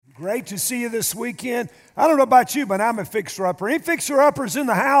Great to see you this weekend. I don't know about you, but I'm a fixer-upper. Any fixer-uppers in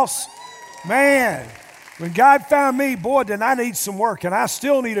the house? Man, when God found me, boy, did I need some work, and I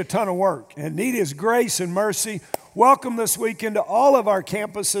still need a ton of work, and need His grace and mercy. Welcome this weekend to all of our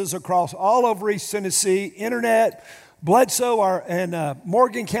campuses across all over East Tennessee, Internet, Bledsoe, and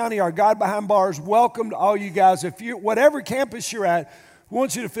Morgan County, our God Behind Bars. Welcome to all you guys. If you, whatever campus you're at, we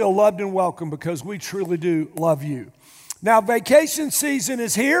want you to feel loved and welcome because we truly do love you. Now, vacation season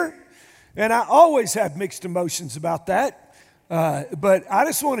is here, and I always have mixed emotions about that. But I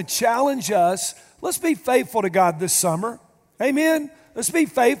just want to challenge us. Let's be faithful to God this summer. Amen? Let's be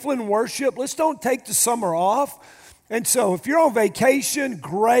faithful in worship. Let's don't take the summer off. And so if you're on vacation,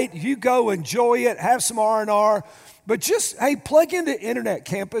 great. You go enjoy it. Have some R&R. But just, hey, plug into Internet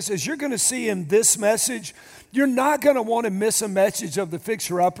Campus. As you're going to see in this message, you're not going to want to miss a message of the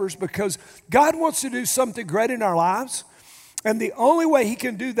fixer-uppers because God wants to do something great in our lives. And the only way He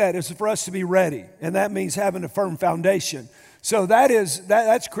can do that is for us to be ready. And that means having a firm foundation. So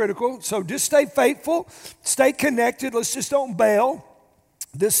that's critical. So just stay faithful, stay connected. Let's just don't bail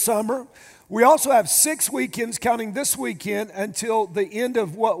this summer. We also have 6 weekends, counting this weekend, until the end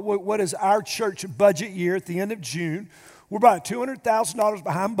of what is our church budget year at the end of June. We're about $200,000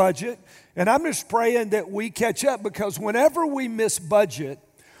 behind budget. And I'm just praying that we catch up because whenever we miss budget,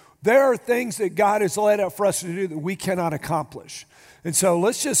 there are things that God has laid out for us to do that we cannot accomplish. And so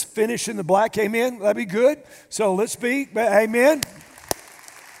let's just finish in the black. Amen. That'd be good. So let's be. Amen.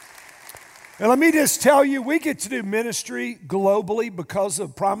 And let me just tell you, we get to do ministry globally because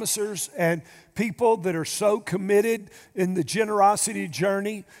of promisers and people that are so committed in the generosity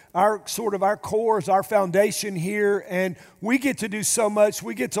journey. Our core is our foundation here, and we get to do so much.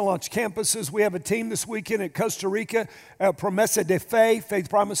 We get to launch campuses. We have a team this weekend at Costa Rica, at Promesa de Fe, Faith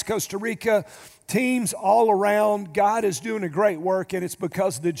Promise Costa Rica. Teams all around. God is doing a great work, and it's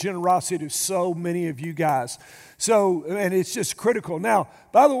because of the generosity of so many of you guys. So, and it's just critical. Now,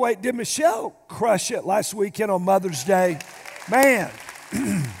 by the way, did Michelle crush it last weekend on Mother's Day? Man,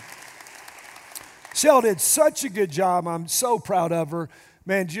 Michelle did such a good job. I'm so proud of her.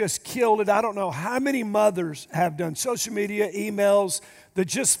 Man, just killed it. I don't know how many mothers have done social media, emails that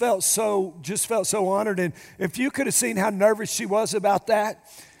just felt so honored. And if you could have seen how nervous she was about that.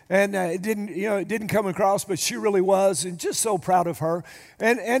 And it didn't come across, but she really was, and just so proud of her.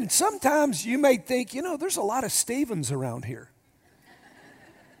 And sometimes you may think, there's a lot of Stevens around here.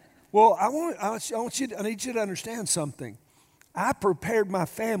 Well, I need you to understand something. I prepared my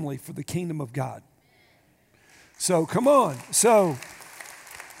family for the kingdom of God. So come on. So,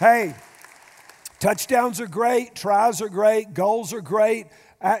 hey, touchdowns are great, tries are great, goals are great.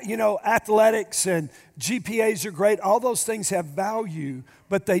 Athletics and GPAs are great. All those things have value,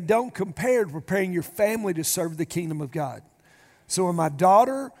 but they don't compare to preparing your family to serve the kingdom of God. So when my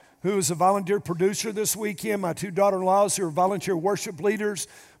daughter, who is a volunteer producer this weekend, my 2 daughter-in-laws who are volunteer worship leaders,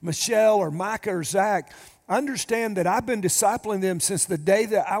 Michelle or Micah or Zach, understand that I've been discipling them since the day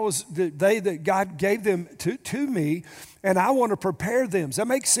that God gave them to me, and I want to prepare them. Does that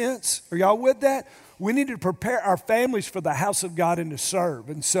make sense? Are y'all with that? We need to prepare our families for the house of God and to serve.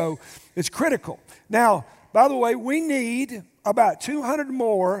 And so it's critical. Now, by the way, we need about 200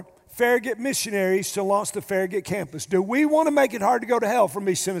 more Farragut missionaries to launch the Farragut campus. Do we want to make it hard to go to hell from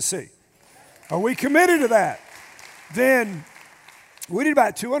East Tennessee? Are we committed to that? Then we need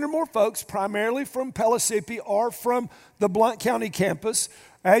about 200 more folks, primarily from Pellissippi or from the Blount County campus.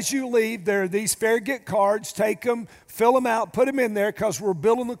 As you leave, there are these Farragut cards. Take them, fill them out, put them in there because we're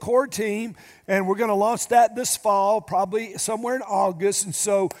building the core team, and we're going to launch that this fall, probably somewhere in August. And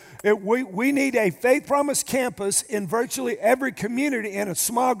so we need a Faith Promise campus in virtually every community and a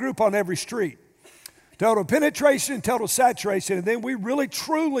small group on every street. Total penetration, total saturation, and then we really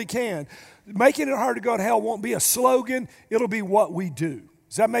truly can. Making it hard to go to hell won't be a slogan. It'll be what we do.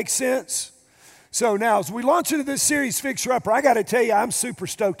 Does that make sense? So now, as we launch into this series, Fixer Upper, I got to tell you, I'm super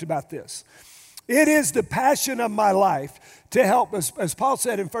stoked about this. It is the passion of my life to help, as Paul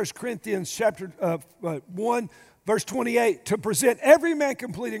said in 1 Corinthians chapter 1, verse 28, to present every man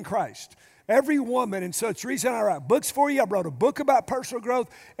complete in Christ. Every woman, and so it's the reason I write books for you. I wrote a book about personal growth.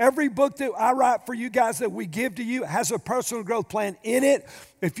 Every book that I write for you guys that we give to you has a personal growth plan in it.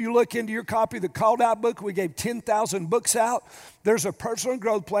 If you look into your copy of the Called Out book, we gave 10,000 books out. There's a personal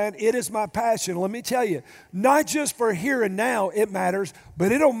growth plan. It is my passion. Let me tell you, not just for here and now it matters,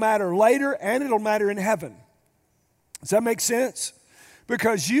 but it'll matter later and it'll matter in heaven. Does that make sense?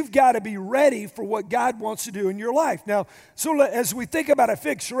 Because you've got to be ready for what God wants to do in your life. Now, so as we think about a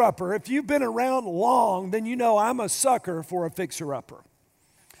fixer-upper, if you've been around long, then you know I'm a sucker for a fixer-upper.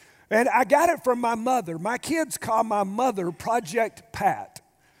 And I got it from my mother. My kids call my mother Project Pat.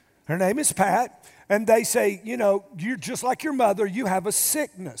 Her name is Pat. And they say, you know, you're just like your mother. You have a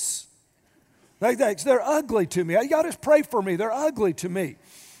sickness. They're ugly to me. You got to pray for me. They're ugly to me.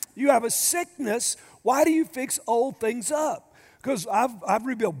 You have a sickness. Why do you fix old things up? Because I've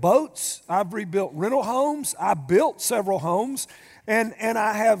rebuilt boats. I've rebuilt rental homes. I built several homes. And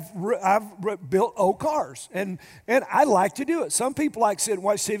I've built old cars. And I like to do it. Some people like to sit and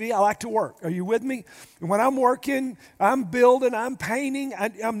watch TV. I like to work. Are you with me? And when I'm working, I'm building, I'm painting.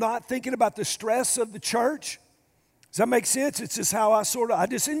 I'm not thinking about the stress of the church. Does that make sense? It's just how I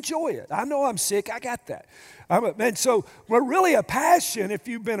just enjoy it. I know I'm sick. I got that. And so really a passion, if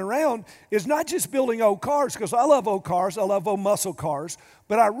you've been around, is not just building old cars, because I love old cars. I love old muscle cars.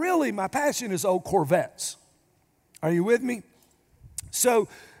 But my passion is old Corvettes. Are you with me? So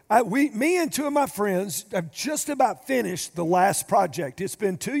me and two of my friends have just about finished the last project. It's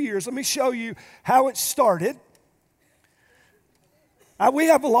been 2 years. Let me show you how it started. We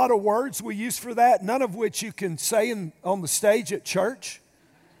have a lot of words we use for that, none of which you can say on the stage at church.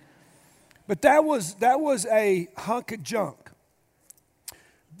 But that was a hunk of junk.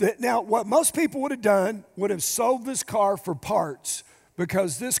 Now, what most people would have done would have sold this car for parts,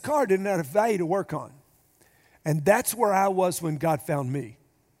 because this car didn't have value to work on. And that's where I was when God found me.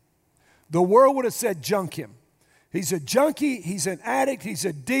 The world would have said, junk him. He's a junkie, he's an addict, he's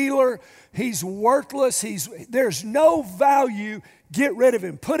a dealer, he's worthless, there's no value, get rid of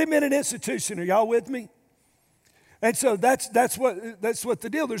him. Put him in an institution. Are y'all with me? And so that's what the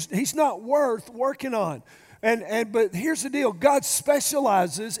deal. He's not worth working on. But here's the deal. God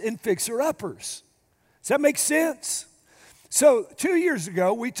specializes in fixer-uppers. Does that make sense? So 2 years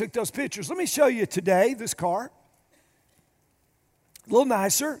ago, we took those pictures. Let me show you today this car. A little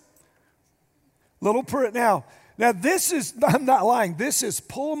nicer. Now this is, I'm not lying, this is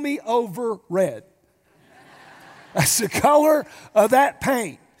Pull Me Over red. That's the color of that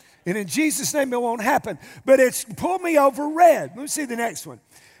paint. And in Jesus' name, it won't happen. But it's Pull Me Over red. Let me see the next one.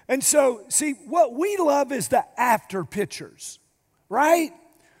 And so, see, what we love is the after pictures, right?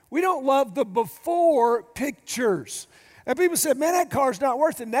 We don't love the before pictures. And people said, man, that car's not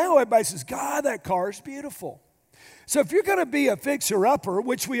worth it. Now everybody says, God, that car is beautiful. So if you're going to be a fixer-upper,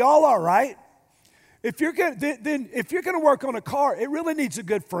 which we all are, right? If you're going to work on a car, it really needs a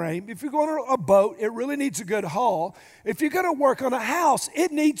good frame. If you're going on a boat, it really needs a good hull. If you're going to work on a house,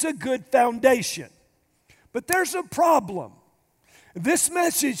 it needs a good foundation. But there's a problem. This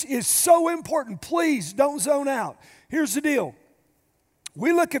message is so important. Please don't zone out. Here's the deal.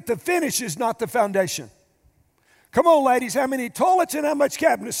 We look at the finishes, not the foundation. Come on, ladies, how many toilets and how much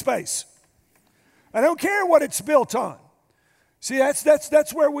cabinet space? I don't care what it's built on. See,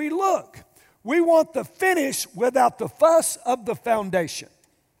 that's where we look. We want the finish without the fuss of the foundation.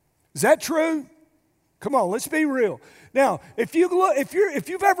 Is that true? Come on, let's be real. Now, if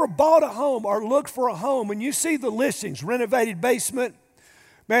you've ever bought a home or looked for a home and you see the listings, renovated basement,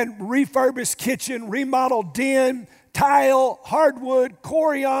 man, refurbished kitchen, remodeled den, tile, hardwood,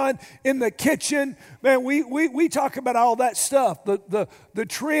 Corian in the kitchen. Man, we talk about all that stuff, the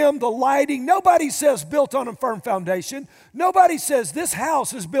trim, the lighting. Nobody says built on a firm foundation. Nobody says this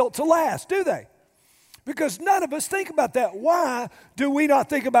house is built to last, do they? Because none of us think about that. Why do we not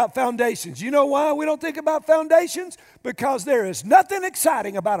think about foundations? You know why we don't think about foundations? Because there is nothing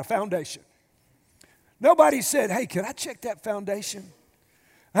exciting about a foundation. Nobody said, hey, can I check that foundation?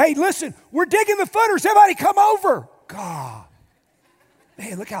 Hey, listen, we're digging the footers. Everybody come over. God,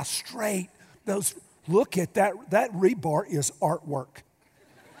 man, look how straight look at that. That rebar is artwork.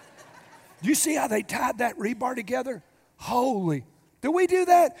 You see how they tied that rebar together? Holy, do we do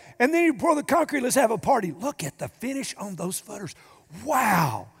that? And then you pour the concrete, let's have a party. Look at the finish on those footers.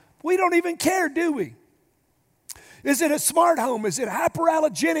 Wow, we don't even care, do we? Is it a smart home? Is it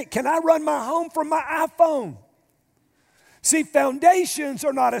hyperallergenic? Can I run my home from my iPhone? See, foundations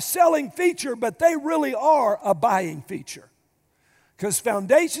are not a selling feature, but they really are a buying feature. Because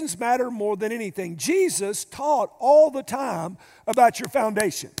foundations matter more than anything. Jesus taught all the time about your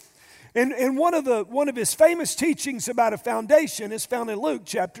foundation. And one of his famous teachings about a foundation is found in Luke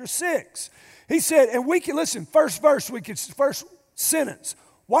chapter 6. He said, and we can listen, first sentence.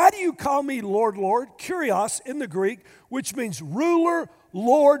 Why do you call me Lord, Lord? Kurios in the Greek, which means ruler,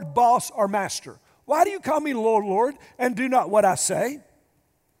 Lord, boss, or master. Why do you call me Lord, Lord, and do not what I say?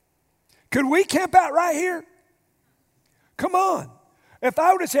 Could we camp out right here? Come on. If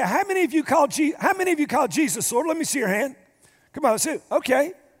I were to say, how many of you call Jesus Lord? Let me see your hand. Come on, let's see.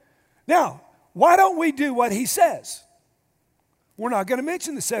 Okay. Now, why don't we do what he says? We're not going to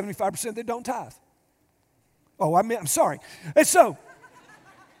mention the 75% that don't tithe. I'm sorry. And so,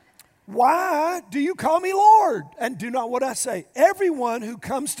 why do you call me Lord and do not what I say? Everyone who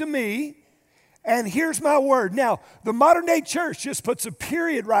comes to me and hears my word. Now, the modern day church just puts a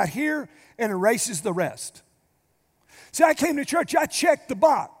period right here and erases the rest. See, I came to church, I checked the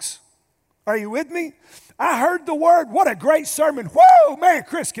box. Are you with me? I heard the word. What a great sermon. Whoa, man,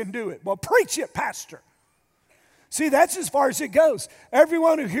 Chris can do it. Well, preach it, pastor. See, that's as far as it goes.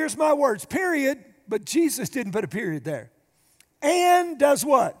 Everyone who hears my words, period. But Jesus didn't put a period there. And does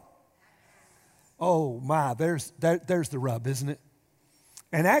what? Oh, my, there's the rub, isn't it?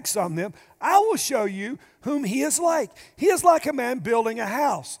 And acts on them. I will show you whom he is like. He is like a man building a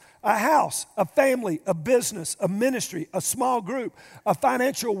house, a family, a business, a ministry, a small group, a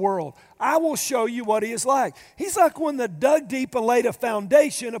financial world. I will show you what he is like. He's like one that dug deep and laid a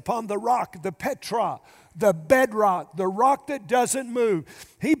foundation upon the rock, the Petra, the bedrock, the rock that doesn't move.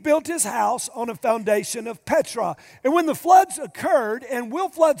 He built his house on a foundation of Petra. And when the floods occurred, and will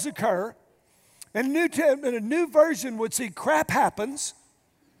floods occur, and a new version would see crap happens.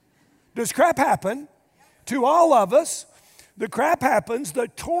 Does crap happen? To all of us. The crap happens. The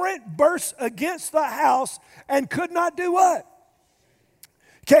torrent bursts against the house and could not do what?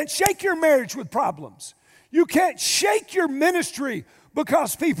 Can't shake your marriage with problems. You can't shake your ministry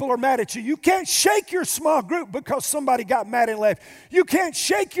because people are mad at you. You can't shake your small group because somebody got mad and left. You can't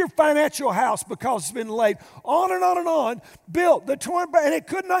shake your financial house because it's been laid on and on and on, built, the torrent, and it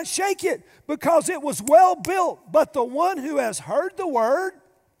could not shake it because it was well built. But the one who has heard the word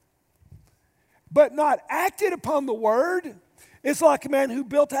but not acted upon the word is like a man who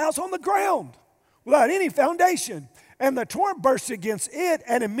built a house on the ground without any foundation. And the torrent burst against it,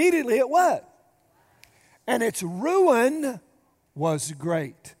 and immediately it what? And its ruin was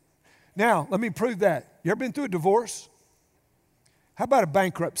great. Now, let me prove that. You ever been through a divorce? How about a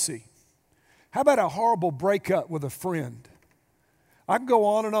bankruptcy? How about a horrible breakup with a friend? I can go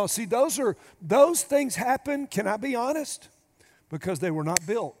on and on. See, those things happen, can I be honest? Because they were not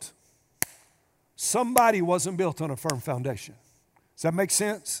built. Somebody wasn't built on a firm foundation. Does that make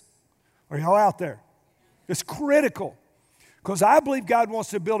sense? Are y'all out there? It's critical. Because I believe God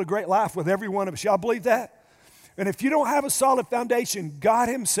wants to build a great life with every one of us. Y'all believe that? And if you don't have a solid foundation, God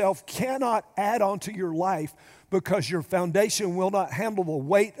himself cannot add on to your life because your foundation will not handle the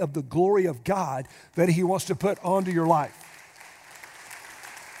weight of the glory of God that he wants to put onto your life.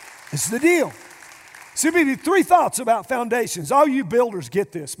 It's the deal. So maybe 3 thoughts about foundations. All you builders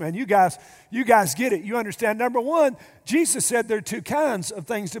get this, man. You guys get it. You understand. Number 1, Jesus said there are 2 kinds of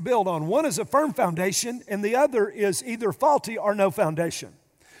things to build on. One is a firm foundation, and the other is either faulty or no foundation.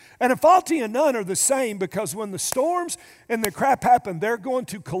 And a faulty and none are the same because when the storms and the crap happen, they're going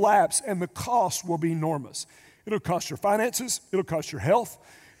to collapse and the cost will be enormous. It'll cost your finances. It'll cost your health.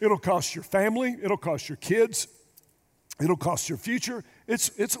 It'll cost your family. It'll cost your kids. It'll cost your future.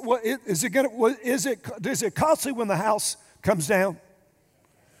 Is it costly when the house comes down?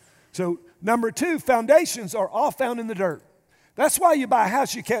 So number 2, foundations are all found in the dirt. That's why you buy a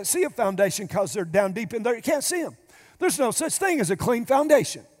house, you can't see a foundation because they're down deep in there. You can't see them. There's no such thing as a clean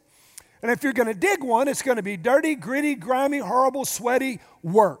foundation. And if you're going to dig one, it's going to be dirty, gritty, grimy, horrible, sweaty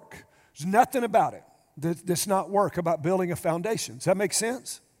work. There's nothing about it that's not work about building a foundation. Does that make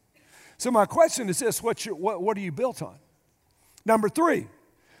sense? So my question is this, what are you built on? Number 3,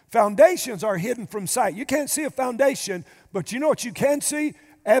 foundations are hidden from sight. You can't see a foundation, but you know what you can see?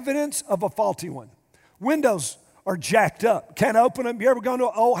 Evidence of a faulty one. Windows are jacked up. Can't open them. You ever gone to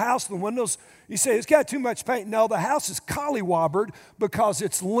an old house, the windows, you say, it's got too much paint. No, the house is collywobbered because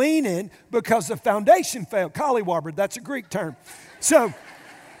it's leaning because the foundation failed. Collywobbered, that's a Greek term. So,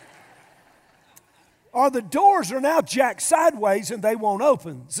 or the doors are now jacked sideways and they won't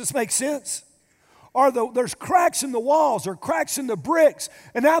open. Does this make sense? Or there's cracks in the walls or cracks in the bricks,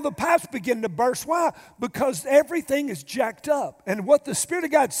 and now the pipes begin to burst. Why? Because everything is jacked up. And what the Spirit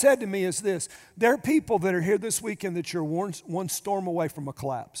of God said to me is this: there are people that are here this weekend that you're one storm away from a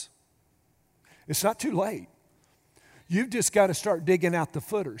collapse. It's not too late. You've just got to start digging out the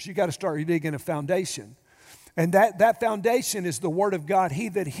footers. You've got to start digging a foundation. And that foundation is the Word of God. He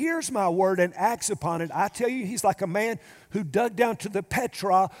that hears my word and acts upon it, I tell you, he's like a man who dug down to the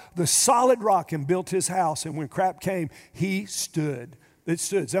Petra, the solid rock, and built his house. And when crap came, he stood. It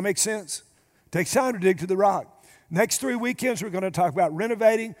stood. Does that make sense? It takes time to dig to the rock. Next 3 weekends, we're going to talk about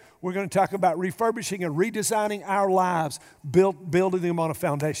renovating. We're going to talk about refurbishing and redesigning our lives, building them on a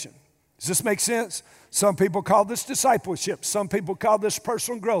foundation. Does this make sense? Some people call this discipleship. Some people call this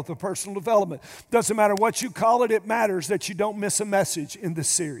personal growth or personal development. Doesn't matter what you call it, it matters that you don't miss a message in this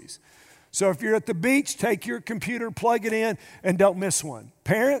series. So if you're at the beach, take your computer, plug it in, and don't miss one.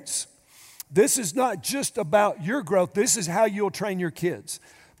 Parents, this is not just about your growth. This is how you'll train your kids.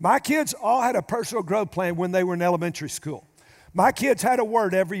 My kids all had a personal growth plan when they were in elementary school. My kids had a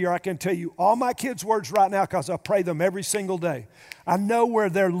word every year. I can tell you all my kids' words right now because I pray them every single day. I know where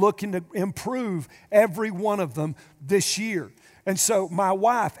they're looking to improve every one of them this year. And so my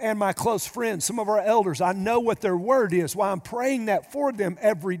wife and my close friends, some of our elders, I know what their word is, why I'm praying that for them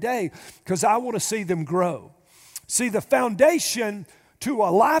every day, because I want to see them grow. See, the foundation to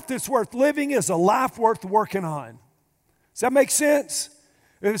a life that's worth living is a life worth working on. Does that make sense?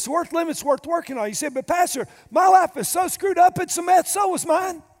 If it's worth living, it's worth working on. You say, but Pastor, my life is so screwed up, it's a mess. So was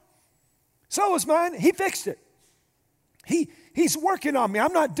mine. So was mine. He fixed it. He's working on me.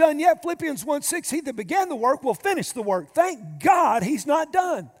 I'm not done yet. Philippians 1:6, he that began the work will finish the work. Thank God he's not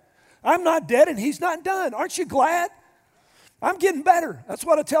done. I'm not dead and he's not done. Aren't you glad? I'm getting better. That's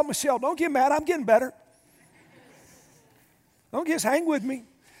what I tell Michelle. Don't get mad. I'm getting better. Don't just hang with me.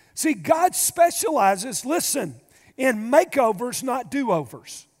 See, God specializes, listen, in makeovers, not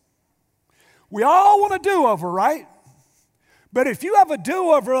do-overs. We all want a do-over, right? But if you have a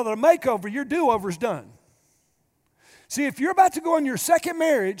do-over or a makeover, your do-over's done. See, if you're about to go in your second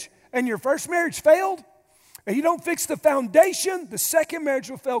marriage and your first marriage failed, and you don't fix the foundation, the second marriage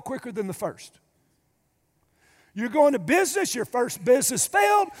will fail quicker than the first. You're going to business, your first business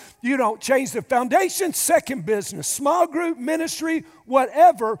failed, you don't change the foundation, second business, small group, ministry,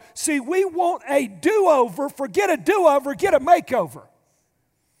 whatever. See, we want a do-over. Forget a do-over, get a makeover.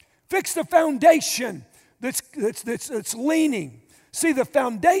 Fix the foundation that's leaning. See, the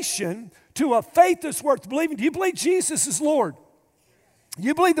foundation to a faith that's worth believing. Do you believe Jesus is Lord?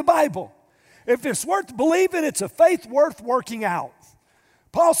 You believe the Bible? If it's worth believing, it's a faith worth working out.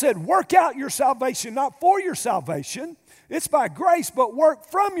 Paul said, work out your salvation, not for your salvation. It's by grace, but work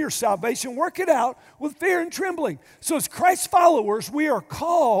from your salvation. Work it out with fear and trembling. So as Christ followers, we are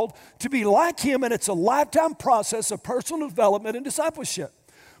called to be like him, and it's a lifetime process of personal development and discipleship.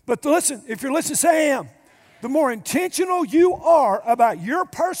 But listen, if you're listening, say I am. The more intentional you are about your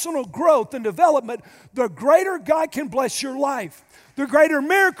personal growth and development, the greater God can bless your life. The greater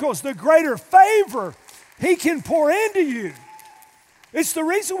miracles, the greater favor he can pour into you. It's the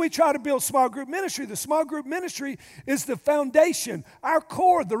reason we try to build small group ministry. The small group ministry is the foundation, our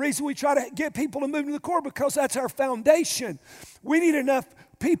core. The reason we try to get people to move to the core, because that's our foundation. We need enough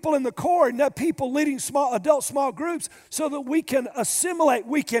people in the core, enough people leading adult small groups so that we can assimilate,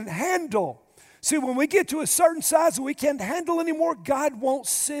 we can handle. See, when we get to a certain size and we can't handle anymore, God won't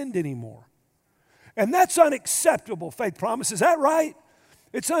send anymore. And that's unacceptable, Faith Promise. Is that right?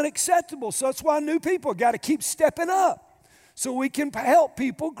 It's unacceptable. So that's why new people got to keep stepping up, so we can help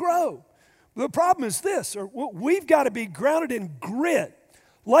people grow. The problem is this, we've got to be grounded in grit,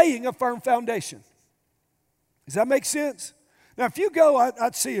 laying a firm foundation. Does that make sense? Now, if you go,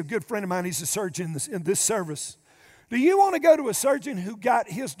 I'd see a good friend of mine, he's a surgeon in this service. Do you want to go to a surgeon who got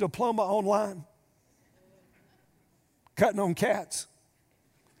his diploma online? Cutting on cats?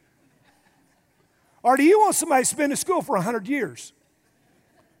 Or do you want somebody who's been in school for 100 years?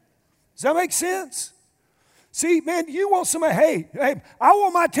 Does that make sense? See, man, you want somebody, hey, I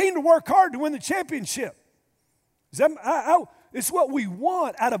want my team to work hard to win the championship. It's what we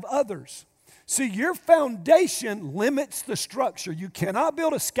want out of others. See, your foundation limits the structure. You cannot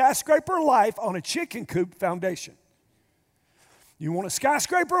build a skyscraper life on a chicken coop foundation. You want a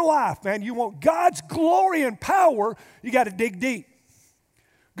skyscraper life, man. You want God's glory and power, you got to dig deep.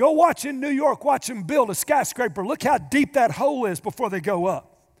 Go watch in New York, watch them build a skyscraper. Look how deep that hole is before they go up.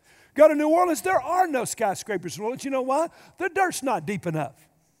 Go to New Orleans, there are no skyscrapers in New Orleans. You know why? The dirt's not deep enough.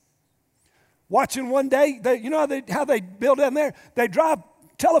 Watching one day, you know how they build down there? They drive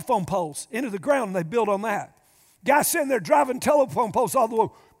telephone poles into the ground and they build on that. Guy sitting there driving telephone poles all the way,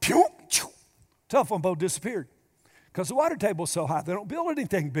 pew, pew, telephone pole disappeared because the water table is so high. They don't build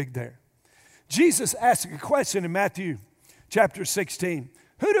anything big there. Jesus asked a question in Matthew chapter 16.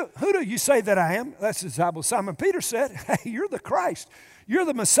 Who do you say that I am? That's his disciple Simon Peter said, hey, you're the Christ. You're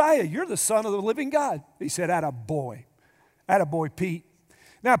the Messiah. You're the Son of the living God. He said, attaboy. Attaboy, Pete.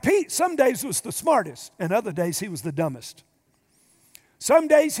 Now, Pete some days was the smartest, and other days he was the dumbest. Some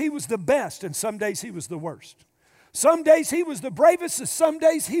days he was the best, and some days he was the worst. Some days he was the bravest, and some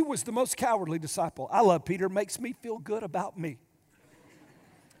days he was the most cowardly disciple. I love Peter. It makes me feel good about me.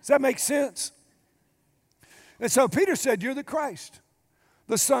 Does that make sense? And so Peter said, you're the Christ,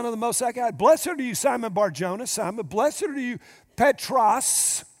 the Son of the Most High God. Blessed are you, Simon Bar-Jonah. Simon, blessed are you,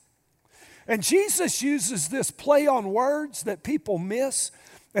 Petros. And Jesus uses this play on words that people miss.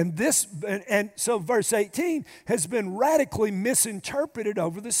 And so verse 18 has been radically misinterpreted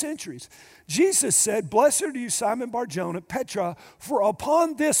over the centuries. Jesus said, blessed are you, Simon Bar-Jonah, Petra, for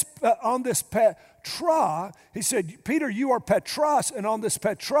upon this Petra. He said, Peter, you are Petros, and on this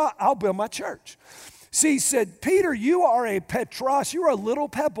Petra, I'll build my church. See, he said, Peter, you are a Petros, you're a little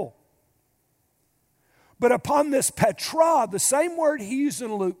pebble. But upon this Petra, the same word he used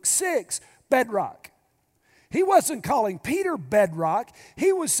in Luke 6, bedrock. He wasn't calling Peter bedrock.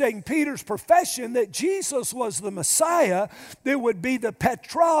 He was saying Peter's profession that Jesus was the Messiah, that would be the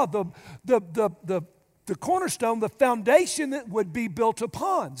Petra, the cornerstone, the foundation that would be built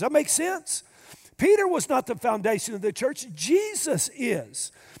upon. Does that make sense? Peter was not the foundation of the church. Jesus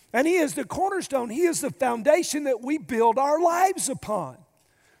is. And he is the cornerstone. He is the foundation that we build our lives upon.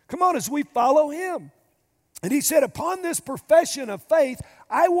 Come on, as we follow him. And he said, upon this profession of faith,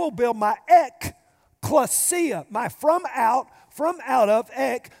 I will build my ecclesia, my from out of,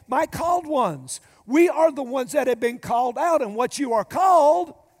 my called ones. We are the ones that have been called out, and what you are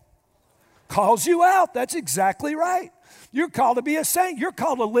called calls you out. That's exactly right. You're called to be a saint. You're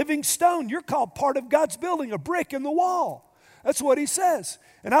called a living stone. You're called part of God's building, a brick in the wall. That's what he says.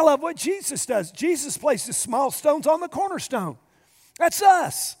 And I love what Jesus does. Jesus places small stones on the cornerstone. That's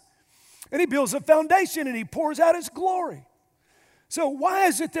us. And he builds a foundation and he pours out his glory. So why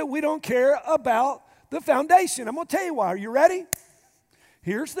is it that we don't care about the foundation? I'm going to tell you why. Are you ready?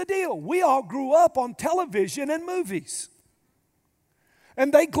 Here's the deal. We all grew up on television and movies.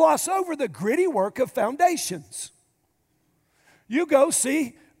 And they gloss over the gritty work of foundations. You go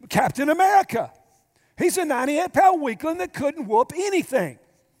see Captain America. He's a 98-pound weakling that couldn't whoop anything.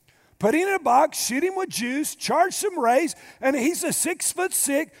 Put him in a box, shoot him with juice, charge some rays, and he's a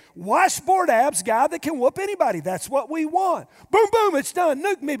 6'6", washboard abs guy that can whoop anybody. That's what we want. Boom, boom, it's done.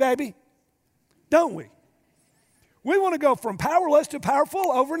 Nuke me, baby. Don't we? We want to go from powerless to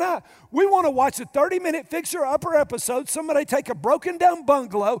powerful overnight. We want to watch a 30-minute fixer-upper episode, somebody take a broken-down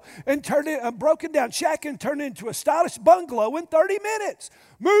bungalow and turn it, a broken-down shack and turn it into a stylish bungalow in 30 minutes.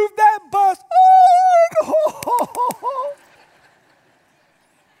 Move that bus. Oh,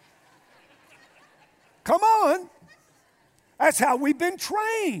 come on. That's how we've been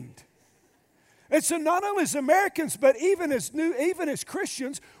trained. And so not only as Americans, but even as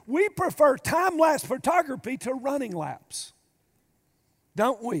Christians, we prefer time-lapse photography to running laps.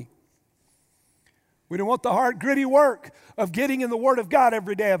 Don't we? We don't want the hard, gritty work of getting in the Word of God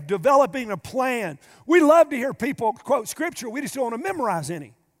every day, of developing a plan. We love to hear people quote Scripture. We just don't want to memorize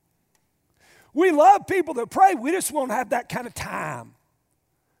any. We love people that pray. We just won't have that kind of time.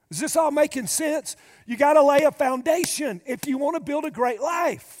 Is this all making sense? You got to lay a foundation if you want to build a great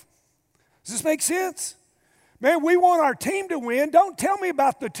life. Does this make sense? Man, we want our team to win. Don't tell me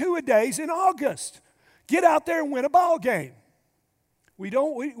about the two-a-days in August. Get out there and win a ball game. We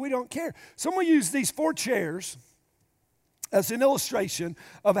don't care. Someone used these 4 chairs as an illustration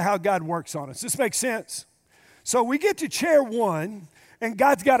of how God works on us. Does this make sense? So we get to chair 1, and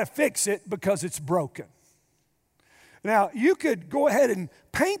God's got to fix it because it's broken. Now, you could go ahead and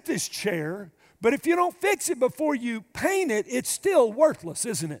paint this chair, but if you don't fix it before you paint it, it's still worthless,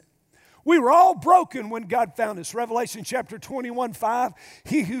 isn't it? We were all broken when God found us. Revelation chapter 21:5,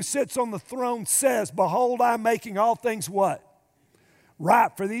 he who sits on the throne says, behold, I'm making all things what?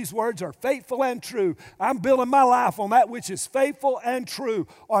 Right, for these words are faithful and true. I'm building my life on that which is faithful and true,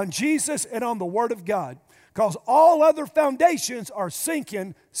 on Jesus and on the Word of God, because all other foundations are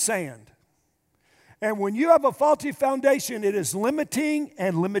sinking sand. And when you have a faulty foundation, it is limiting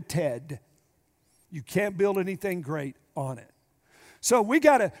and limited. You can't build anything great on it. So we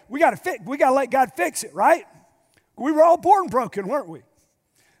gotta let God fix it, right? We were all born broken, weren't we?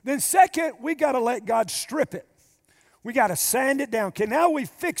 Then second, we gotta let God strip it. We gotta sand it down. Okay, now we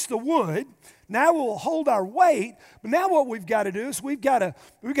fixed the wood. Now we'll hold our weight. But now what we've got to do is we've got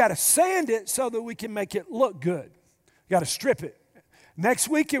to sand it so that we can make it look good. We got to strip it. Next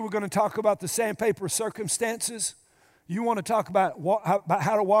weekend we're going to talk about the sandpaper circumstances. You want to talk about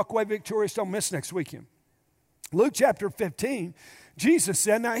how to walk away victorious? Don't miss next weekend. Luke chapter 15. Jesus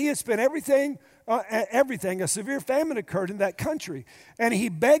said, now he had spent everything, a severe famine occurred in that country, and he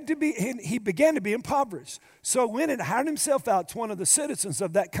began to be impoverished. So went and hired himself out to one of the citizens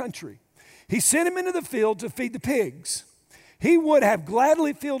of that country. He sent him into the field to feed the pigs. He would have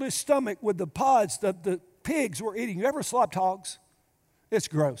gladly filled his stomach with the pods that the pigs were eating. You ever slopped hogs? It's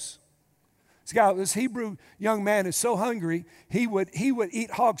gross. This Hebrew young man is so hungry, he would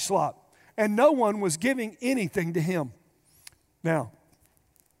eat hog slop, and no one was giving anything to him. Now,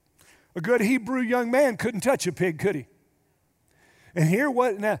 a good Hebrew young man couldn't touch a pig, could he? And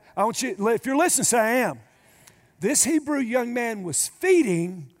now, I want you, if you're listening, say, I am. This Hebrew young man was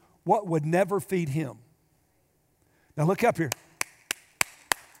feeding what would never feed him. Now look up here.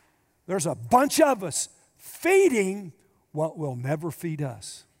 There's a bunch of us feeding what will never feed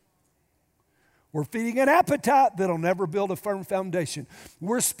us. We're feeding an appetite that'll never build a firm foundation.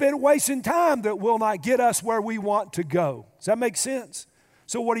 We're wasting time that will not get us where we want to go. Does that make sense?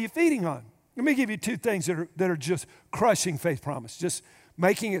 So what are you feeding on? Let me give you two things that are just crushing faith promise, just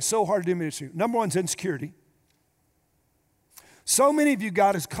making it so hard to do ministry. Number one is insecurity. So many of you,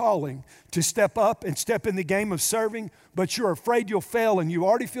 God is calling to step up and step in the game of serving, but you're afraid you'll fail and you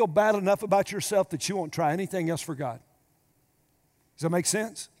already feel bad enough about yourself that you won't try anything else for God. Does that make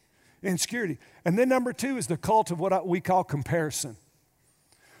sense? Insecurity. And then number two is the cult of what we call comparison.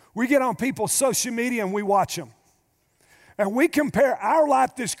 We get on people's social media and we watch them. And we compare our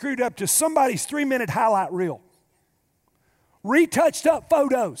life that's screwed up to somebody's 3-minute highlight reel. Retouched up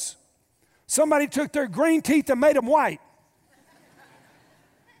photos. Somebody took their green teeth and made them white.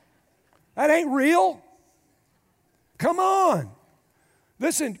 That ain't real. Come on.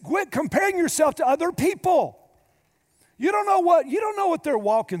 Listen, quit comparing yourself to other people. You don't know what they're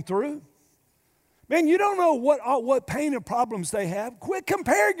walking through. Man, you don't know what pain and problems they have. Quit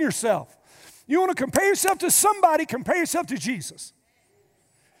comparing yourself. You want to compare yourself to somebody, compare yourself to Jesus.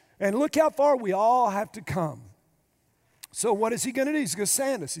 And look how far we all have to come. So what is he going to do? He's going to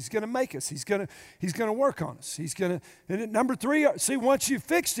sand us. He's going to make us. He's going to work on us. And number three, see, once you've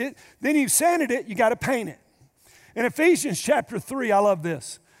fixed it, then you've sanded it, you got to paint it. In Ephesians chapter 3, I love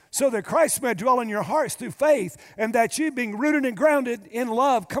this. So that Christ may dwell in your hearts through faith, and that you, being rooted and grounded in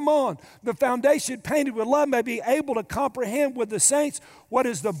love, come on, the foundation painted with love, may be able to comprehend with the saints what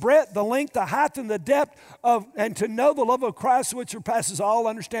is the breadth, the length, the height, and the depth of, and to know the love of Christ which surpasses all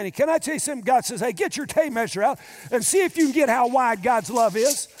understanding. Can I tell you something? God says, hey, get your tape measure out and see if you can get how wide God's love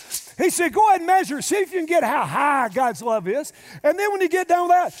is. He said, go ahead and measure, see if you can get how high God's love is. And then when you get down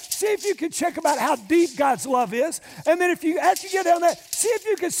with that, see if you can check about how deep God's love is. And then after you get down that, see if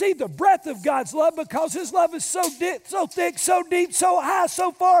you can see the breadth of God's love, because his love is so thick, so deep, so high,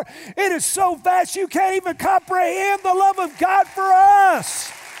 so far. It is so vast you can't even comprehend the love of God for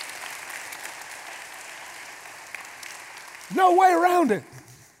us. No way around it.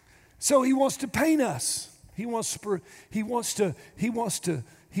 So he wants to paint us. He wants to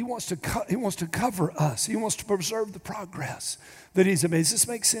cover us. He wants to preserve the progress that he's made. Does this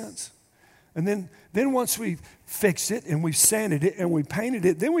make sense? And then once we've fixed it and we've sanded it and we painted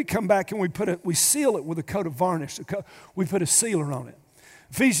it, then we come back and we seal it with a coat of varnish. We put a sealer on it.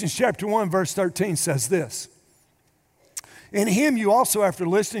 Ephesians chapter 1 verse 13 says this. In him you also, after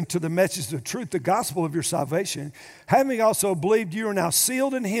listening to the message of truth, the gospel of your salvation, having also believed, you are now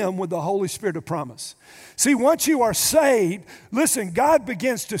sealed in him with the Holy Spirit of promise. See, once you are saved, listen, God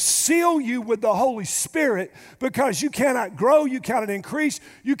begins to seal you with the Holy Spirit, because you cannot grow, you cannot increase,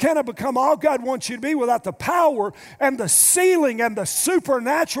 you cannot become all God wants you to be without the power and the sealing and the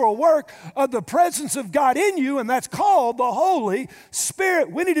supernatural work of the presence of God in you, and that's called the Holy Spirit.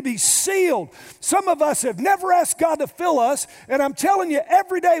 We need to be sealed. Some of us have never asked God to fill us, and I'm telling you,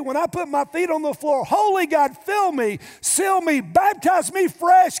 every day when I put my feet on the floor, Holy God, fill me, seal me, baptize me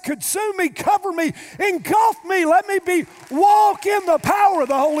fresh, consume me, cover me, engulf me, let me walk in the power of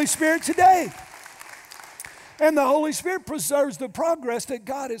the Holy Spirit today. And the Holy Spirit preserves the progress that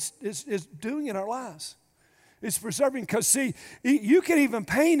God is doing in our lives. It's preserving, because see, you can even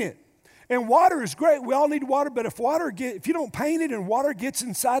paint it. And water is great. We all need water, but if you don't paint it and water gets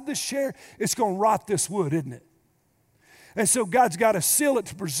inside this chair, it's going to rot this wood, isn't it? And so God's got to seal it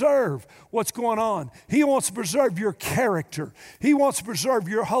to preserve what's going on. He wants to preserve your character. He wants to preserve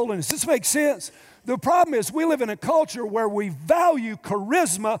your holiness. Does this make sense? The problem is we live in a culture where we value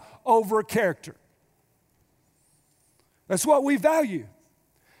charisma over character. That's what we value.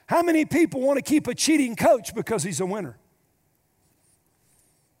 How many people want to keep a cheating coach because he's a winner?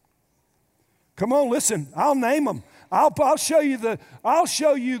 Come on, listen, I'll name them. I'll show you the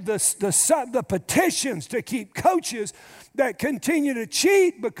petitions to keep coaches that continue to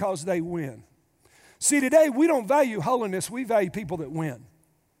cheat because they win. See, today we don't value holiness, we value people that win.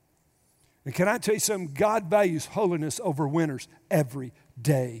 And can I tell you something? God values holiness over winners every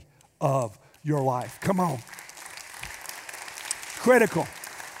day of your life. Come on. Critical.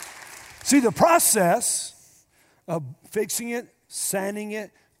 See, the process of fixing it, sanding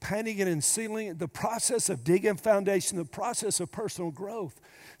it, painting it and sealing it, the process of digging foundation, the process of personal growth.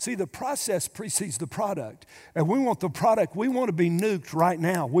 See, the process precedes the product. And we want the product, we want to be nuked right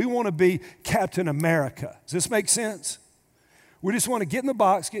now. We want to be Captain America. Does this make sense? We just want to get in the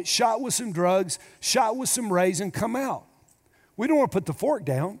box, get shot with some drugs, shot with some rays, and come out. We don't want to put the fork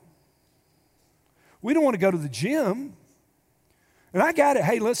down. We don't want to go to the gym. And I got it.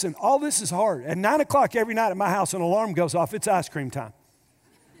 Hey, listen, all this is hard. At 9 o'clock every night at my house, an alarm goes off. It's ice cream time.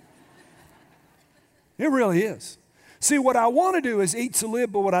 It really is. See, what I want to do is eat to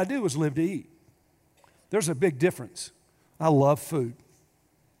live, but what I do is live to eat. There's a big difference. I love food.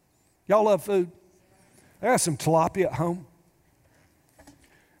 Y'all love food? I got some tilapia at home.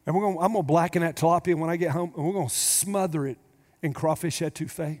 And I'm going to blacken that tilapia when I get home, and we're going to smother it in crawfish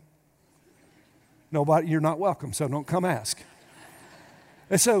etouffee. Nobody, you're not welcome, so don't come ask.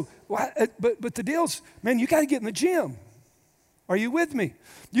 And so, but the deal's, man, you got to get in the gym. Are you with me?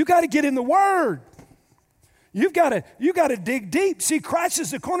 You got to get in the Word. You got to dig deep. See, Christ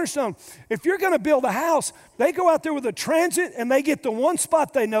is the cornerstone. If you're going to build a house, they go out there with a transit and they get the one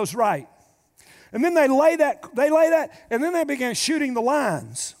spot they know's right. And then they lay that, and then they begin shooting the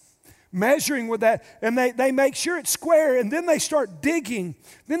lines, measuring with that, and they make sure it's square, and then they start digging.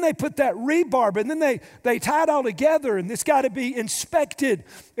 Then they put that rebar, and then they tie it all together, and it's got to be inspected.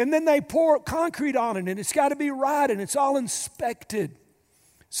 And then they pour concrete on it, and it's got to be right, and it's all inspected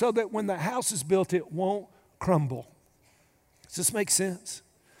so that when the house is built, it won't crumble. Does this make sense?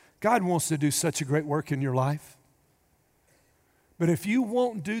 God wants to do such a great work in your life. But if you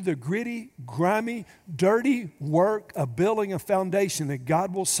won't do the gritty, grimy, dirty work of building a foundation, that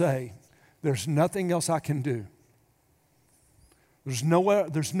God will say, there's nothing else I can do.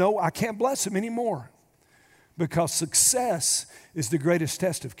 I can't bless him anymore. Because success is the greatest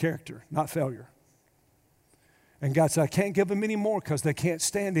test of character, not failure. And God said, I can't give them any more because they can't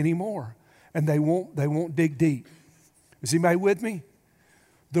stand anymore. And they won't dig deep. Is anybody with me?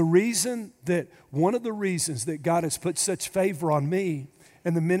 One of the reasons that God has put such favor on me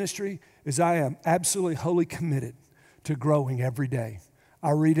in the ministry is I am absolutely wholly committed to growing every day.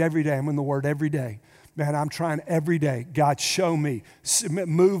 I read every day. I'm in the Word every day. Man, I'm trying every day. God, show me.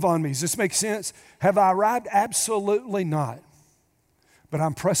 Move on me. Does this make sense? Have I arrived? Absolutely not. But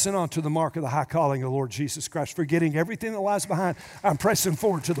I'm pressing on to the mark of the high calling of the Lord Jesus Christ. Forgetting everything that lies behind, I'm pressing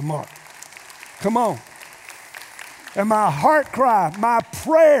forward to the mark. Come on. And my heart cry, my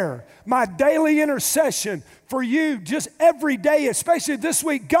prayer, my daily intercession for you just every day, especially this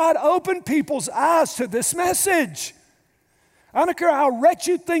week, God, open people's eyes to this message. I don't care how wretched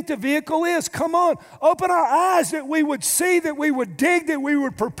you think the vehicle is. Come on, open our eyes that we would see, that we would dig, that we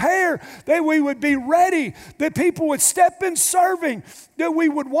would prepare, that we would be ready, that people would step in serving, that we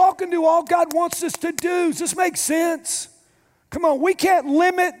would walk and do all God wants us to do. Does this make sense? Come on, we can't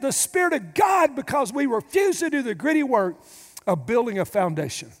limit the Spirit of God because we refuse to do the gritty work of building a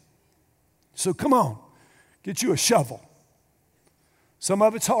foundation. So come on, get you a shovel. Some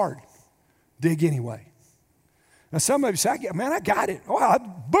of it's hard. Dig anyway. Now some of you say, man, I got it. Oh,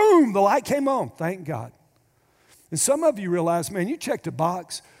 boom, the light came on. Thank God. And some of you realize, man, you checked a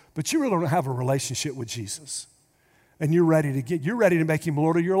box, but you really don't have a relationship with Jesus. And you're ready to make him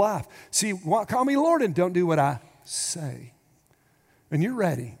Lord of your life. See, call me Lord and don't do what I say. And you're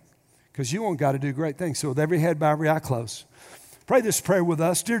ready because you want God to do great things. So with every head bowed, every eye closed, pray this prayer with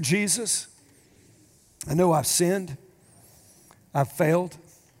us. Dear Jesus, I know I've sinned. I've failed.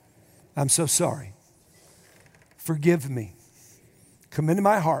 I'm so sorry. Forgive me. Come into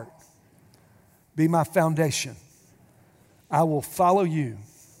my heart. Be my foundation. I will follow you.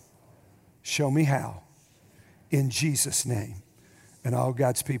 Show me how. In Jesus' name. And all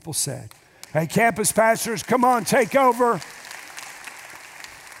God's people said, hey, campus pastors, come on, take over.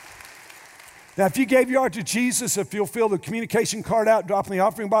 Now, if you gave your heart to Jesus, if you'll fill the communication card out, drop in the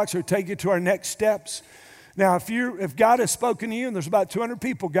offering box, or take you to our next steps. Now, if God has spoken to you, and there's about 200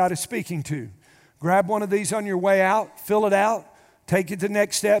 people God is speaking to, grab one of these on your way out, fill it out, take it to the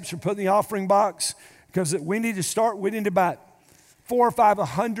next steps, or put in the offering box, because we need to start. We need about 400 or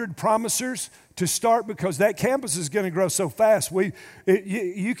 500 promisers to start, because that campus is going to grow so fast.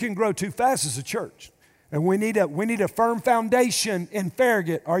 You can grow too fast as a church, and we need a firm foundation in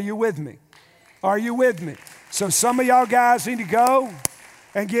Farragut. Are you with me? Are you with me? So some of y'all guys need to go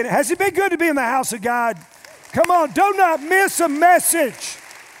and get it. Has it been good to be in the house of God? Come on, do not miss a message.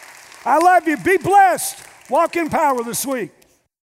 I love you. Be blessed. Walk in power this week.